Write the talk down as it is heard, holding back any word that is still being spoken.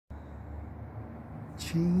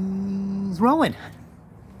Cheese rolling.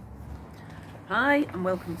 Hi and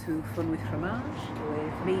welcome to Fun with Fromage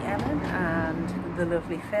with me, Ellen, and the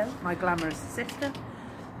lovely Phil, my glamorous sister.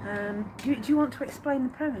 Do you want to explain the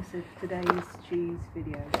premise of today's cheese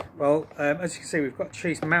video? Well, as you can see, we've got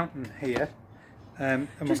Cheese Mountain here.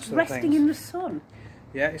 Just resting in the sun.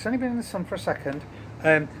 Yeah, it's only been in the sun for a second.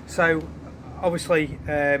 So, obviously,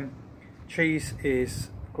 cheese is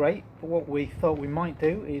great, but what we thought we might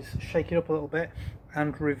do is shake it up a little bit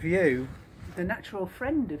and review the natural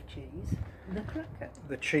friend of cheese, the cracker.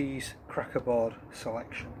 The cheese cracker board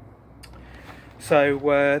selection. So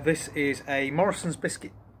this is a Morrisons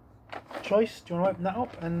biscuit choice. Do you want to open that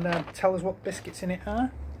up and tell us what biscuits in it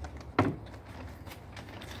are? Come,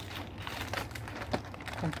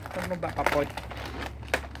 don't rub that bad boy.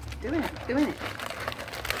 Doing it.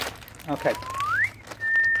 Okay.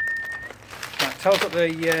 Right, tell us what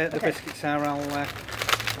the biscuits are. I'll wash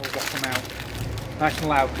them out. Nice and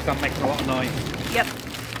loud because I'm making a lot of noise. Yep.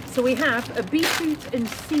 So we have a beetroot and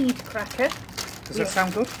seed cracker. Does that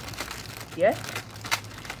sound good? Yeah.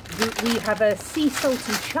 We have a sea salt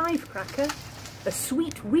and chive cracker, a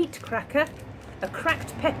sweet wheat cracker, a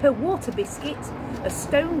cracked pepper water biscuit, a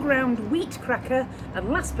stone ground wheat cracker,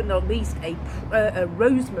 and last but not least a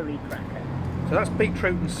rosemary cracker. So that's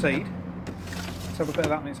beetroot and seed. Let's have a bit of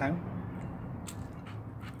that on its own.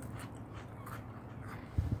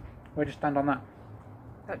 Where do you stand on that?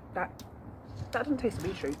 That doesn't taste of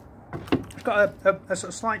beetroot. It's got a sort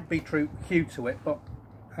of slight beetroot hue to it, but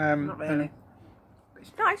not really.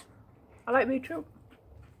 It's nice. I like beetroot.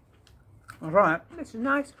 Alright. This is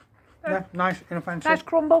nice. Yeah, nice, inoffensive. Nice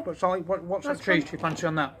crumble. But Sally, what's the cheese do you fancy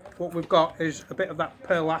on that? What we've got is a bit of that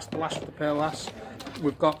Perl, the last of the Perl.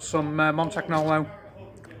 We've got some Montagnolo.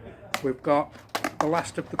 We've got the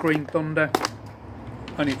last of the Green Thunder.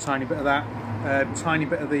 Only a tiny bit of that. Tiny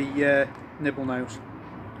bit of the nibble nose.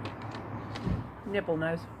 Nibble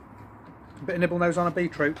nose. A bit of nibble nose on a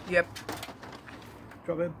beetroot. Yep.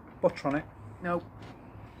 Got a bit of butter on it. No.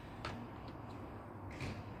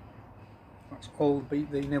 That's all the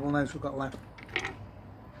nibble nose we've got left.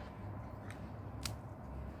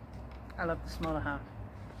 I love the smaller half.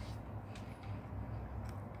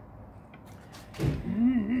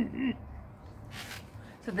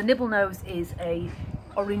 So the nibble nose is a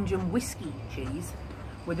orange and whiskey cheese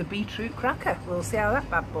with a beetroot cracker. We'll see how that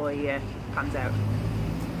bad boy pans out.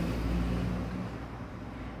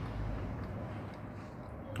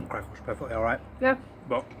 Cracker was perfectly alright. Yeah.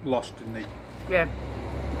 But lost in the... Yeah.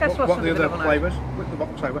 That's what are the other flavours? With the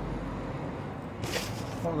box over.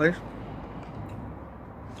 What are these?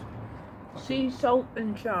 Sea salt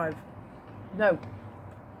and chive. No.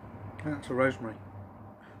 That's a rosemary.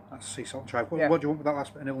 That's sea salt and chive. What do you want with that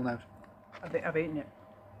last bit of nibble nose? I've eaten it.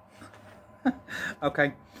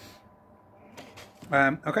 Okay.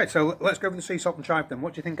 Okay, so let's go with the sea salt and chive then.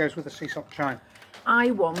 What do you think goes with the sea salt and chive? I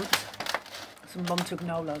want some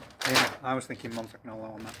Montagnolo. Yeah, I was thinking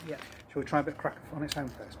Montagnolo on that. Yeah. Shall we try a bit of cracker on its own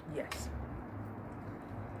first? Yes.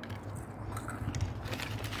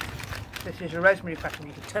 This is a rosemary cracker.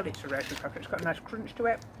 You can tell it's a rosemary cracker. It's got a nice crunch to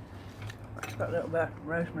it. It's got a little bit of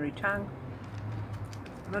rosemary tang.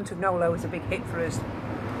 Montagnolo is a big hit for us.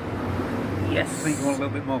 Yes. I think you want a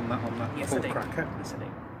little bit more than that on that full cracker. Yes, I do.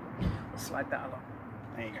 We'll slide that along.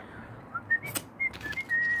 There you go.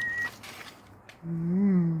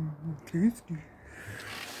 Tasty.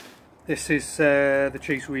 This is the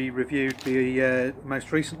cheese we reviewed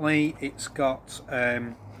most recently. It's got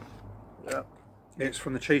it's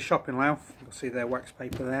from the cheese shop in Louth. You'll see their wax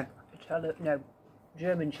paper there. No,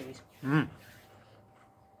 German cheese.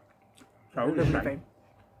 So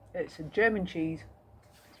it's a German cheese.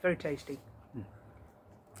 It's very tasty.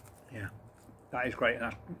 Yeah, that is great.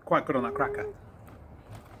 That's quite good on that cracker.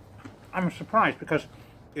 I'm surprised because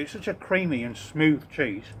it's such a creamy and smooth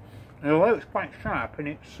cheese, and although it's quite sharp in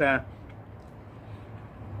its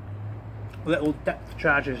little depth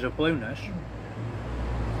charges of blueness,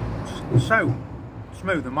 it's so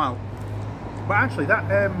smooth and mild. But actually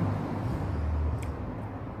that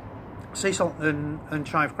sea salt and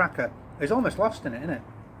chive cracker is almost lost in it, isn't it?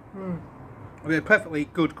 I mean, a perfectly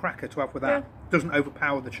good cracker to have with that. Doesn't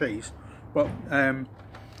overpower the cheese, but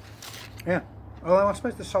yeah. Although I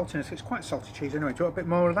suppose the saltiness, it's quite salty cheese anyway. Do you want a bit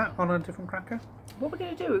more of that on a different cracker? What are we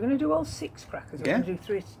going to do? We're going to do all 6 crackers? Or we're going to do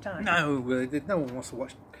 3 at a time? No, no one wants to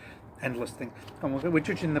watch endless thing. Come on, we're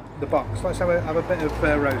judging the box. Let's have a bit of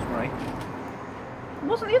rosemary.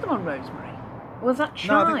 Wasn't the other one rosemary? Or was that chive?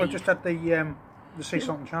 No, I think we've just had the sea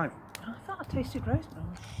salt and chive. I thought I tasted rosemary.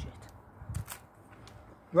 Oh shit.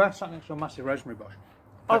 We're sat next to a massive rosemary bush.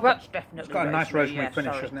 Oh, that's definitely. It's got a nice rosemary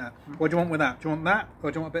finish, hasn't it? What do you want with that? Do you want that,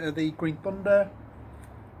 or do you want a bit of the Green Thunder?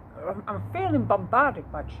 I'm feeling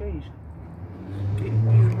bombarded by cheese. You're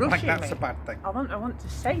rushing Like that's me. a bad thing. I want to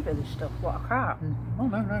savour this stuff, but I can't. Oh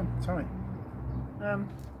no, sorry.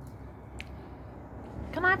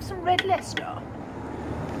 Can I have some red Leicester?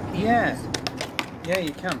 Yeah,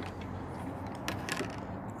 you can.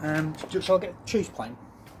 Shall I get cheese plain?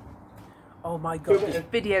 Oh my god, this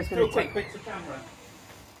video's going to take... bits of camera.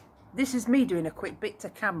 This is me doing a quick bit to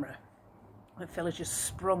camera. That fella's just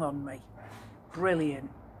sprung on me. Brilliant.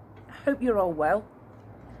 I hope you're all well.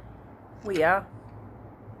 We are.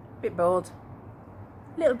 Bit bored.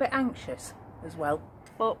 A little bit anxious as well.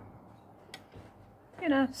 But, you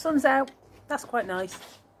know, sun's out. That's quite nice.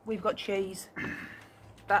 We've got cheese.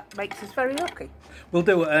 That makes us very lucky. We'll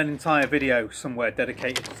do an entire video somewhere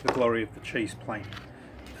dedicated to the glory of the cheese plain.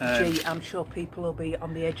 Gee, I'm sure people will be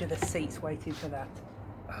on the edge of the seats waiting for that.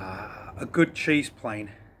 A good cheese plain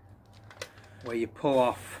where you pull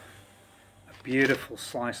off a beautiful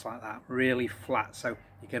slice like that, really flat, so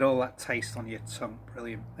you get all that taste on your tongue.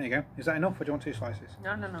 Brilliant. There you go. Is that enough, or do you want 2 slices?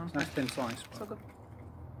 No. Nice thin slice. So good.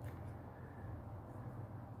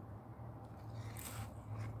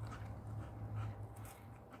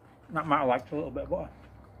 That might have liked a little bit of butter.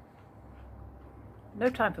 No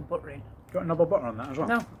time for buttering. Got another butter on that as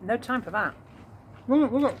well? No time for that. We'll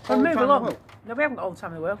look. Well, move along. No, we haven't got all the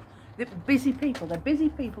time in the world. They're busy people. They're busy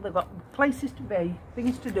people. They've got places to be,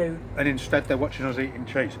 things to do. And instead they're watching us eating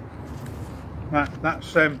cheese.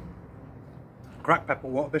 That's cracked pepper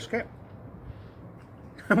water biscuit.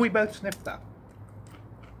 And we both sniffed that.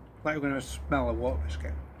 Like we're going to smell a water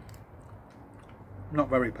biscuit. Not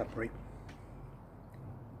very peppery.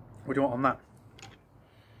 What do you want on that?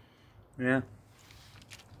 Yeah.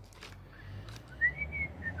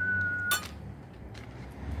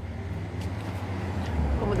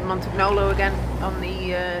 Come with the Montagnolo again on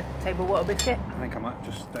the table water biscuit. I think I might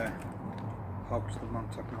just hog the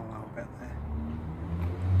Montagnolo a bit there.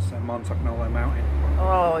 It's a Montagnolo mountain.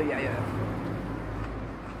 Oh, yeah.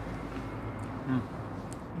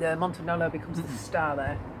 The Montagnolo becomes the star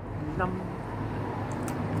there.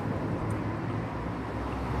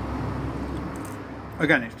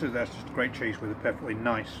 Again, that's just great cheese with a perfectly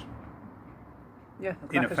nice, yeah, the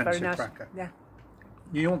cracker's very inoffensive nice. cracker. Yeah.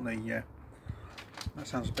 You want the, that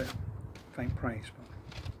sounds a bit faint praise, but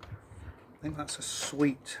I think that's a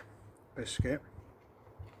sweet biscuit.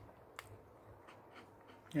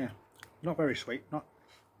 Yeah, not very sweet, no,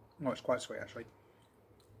 it's quite sweet actually.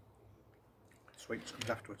 Sweet comes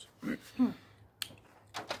afterwards.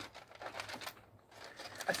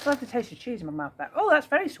 I still have the taste of cheese in my mouth there. Oh, that's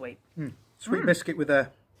very sweet. Sweet biscuit with a...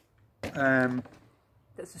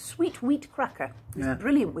 That's a sweet wheat cracker. It's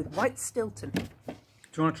brilliant with white Stilton. Do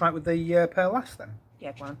you want to try it with the Perl then?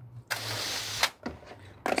 Yeah, go on.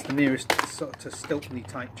 That's the nearest sort of to Stilton-y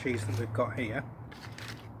type cheese that we've got here.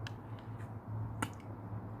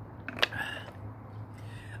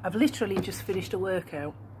 I've literally just finished a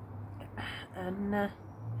workout. And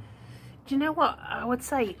do you know what? I would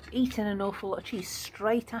say eating an awful lot of cheese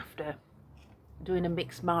straight after doing a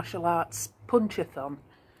mixed martial arts punch-a-thon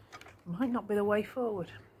might not be the way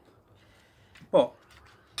forward. But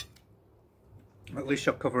at least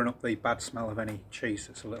you're covering up the bad smell of any cheese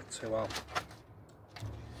that's a little too old.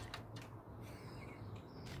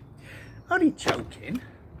 Only joking.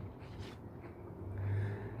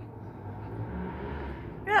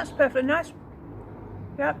 Yeah, that's perfectly nice.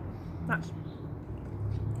 Yeah, that's...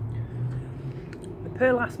 The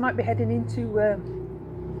Perl might be heading into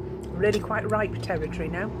really quite ripe territory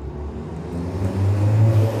now.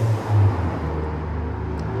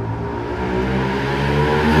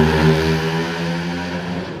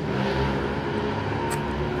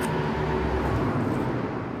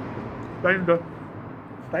 Danger.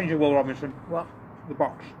 Danger, Will Robinson. What? The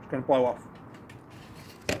box is going to blow off.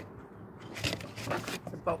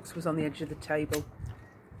 The box was on the edge of the table.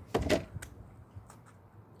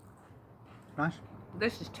 Nice.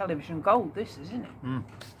 This is television gold, this, isn't it?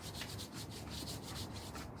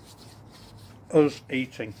 Us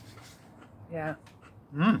eating. Yeah.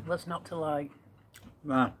 What's not to like?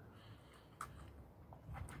 Nah.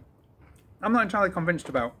 I'm not entirely convinced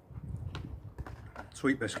about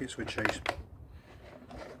sweet biscuits with cheese.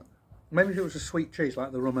 Maybe if it was a sweet cheese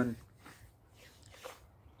like the rum and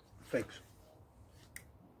figs.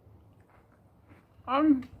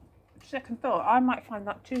 Second thought, I might find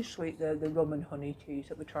that too sweet, the rum and honey cheese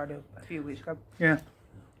that we tried a few weeks ago. Yeah.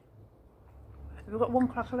 Have we got one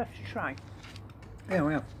cracker left to try? Yeah,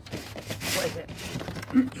 we have. What is it?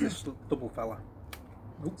 This double fella.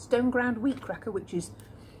 Stone ground wheat cracker, which you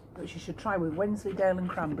should try with Wensleydale and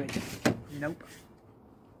cranberry. Nope.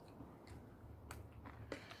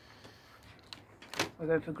 We're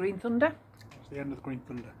going for Green Thunder. It's the end of the Green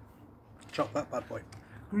Thunder. Let's chop that bad boy.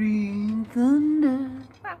 Green Thunder. I'm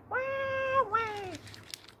going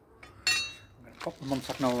to pop the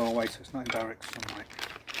Montagnolo away so it's not in direct sunlight.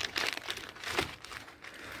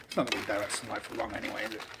 It's not going to be direct sunlight for long anyway,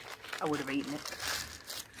 is it? I would have eaten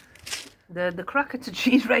it. The cracker to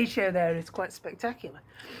cheese ratio there is quite spectacular.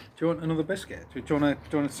 Do you want another biscuit? Do you want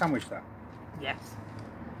to sandwich that? Yes.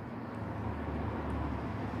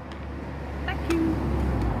 Thank you.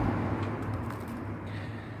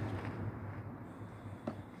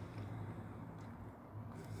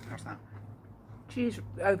 How's that? Cheese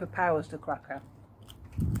overpowers the cracker.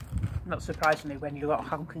 Not surprisingly when you've got a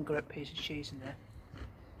honking great piece of cheese in there.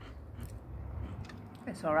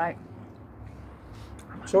 It's alright.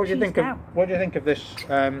 So what do you think of this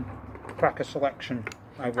cracker selection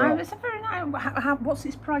overall? It's a very nice. What's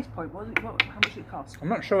its price point? How much does it cost? I'm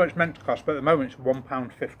not sure what it's meant to cost, but at the moment it's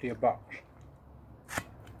 £1.50 a box.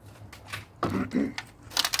 You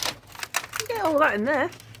get all that in there.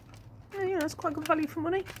 Yeah, that's quite good value for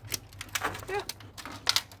money. Yeah.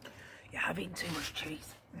 Yeah, I've eaten too much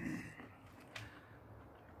cheese.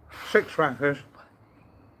 6 crackers.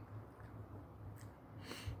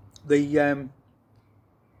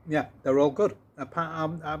 Yeah, they're all good.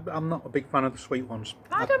 I'm not a big fan of the sweet ones.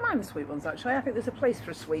 I don't mind the sweet ones actually. I think there's a place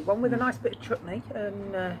for a sweet one with a nice bit of chutney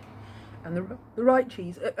and the right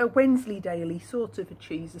cheese. A Wensleydale sort of a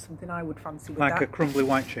cheese is something I would fancy with like that. A crumbly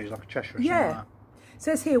white cheese, like a Cheshire or something like that. It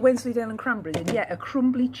says here Wensleydale and cranberries, and yeah, a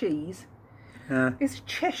crumbly cheese. Yeah. Is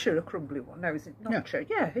Cheshire a crumbly one? No, is it not? Yeah. Cheshire?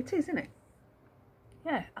 Yeah, it is, isn't it?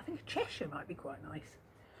 Yeah, I think Cheshire might be quite nice.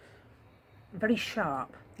 Very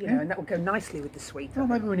sharp, you know, and that will go nicely with the sweet. Well,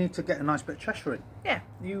 maybe we need to get a nice bit of Cheshire in. Yeah.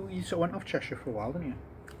 You sort of went off Cheshire for a while, didn't you?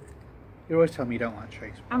 You always tell me you don't like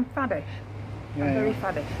cheese. I'm faddish. Yeah, I'm very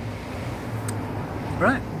faddish.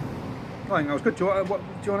 Right. Well, I think that was good. Do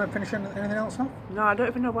you want to finish anything else off? No, I don't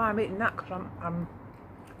even know why I'm eating that because I'm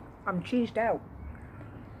cheesed out.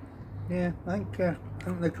 Yeah, I think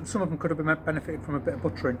some of them could have been benefited from a bit of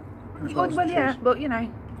buttering. As Well, as the yeah, cheese. but you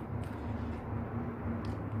know.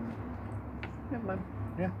 Never mind.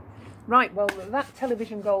 Yeah. Right, well, that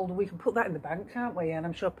television gold, we can put that in the bank, can't we? And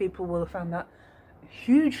I'm sure people will have found that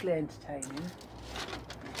hugely entertaining.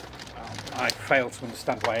 I fail to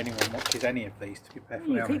understand why anyone watches any of these, to be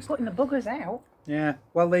perfectly You honest. keep putting the buggers out. Yeah.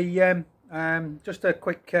 Well, just a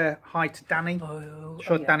quick hi to Danny.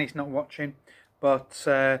 Sure, yeah. Danny's not watching, but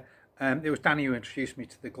it was Danny who introduced me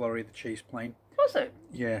to the glory of the cheese plane. Was it?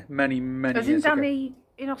 Yeah, many As in years Danny ago.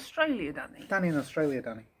 in Australia, Danny? Danny in Australia,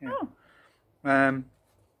 Danny. Yeah. Oh.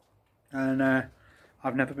 And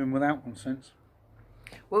I've never been without one since.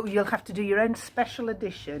 Well, you'll have to do your own special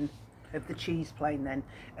edition of the cheese plane then.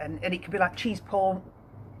 And it could be like cheese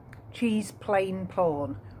plane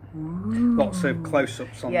porn. Lots of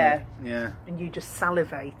close-ups on Yeah. the, yeah. And you just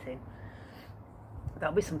salivating.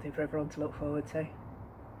 That'll be something for everyone to look forward to.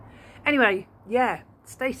 Anyway, yeah,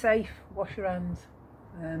 stay safe, wash your hands,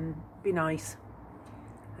 be nice,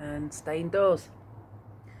 and stay indoors.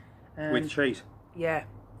 With cheese. Yeah,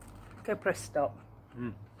 go press stop.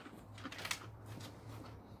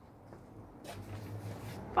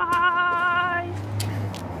 Bye!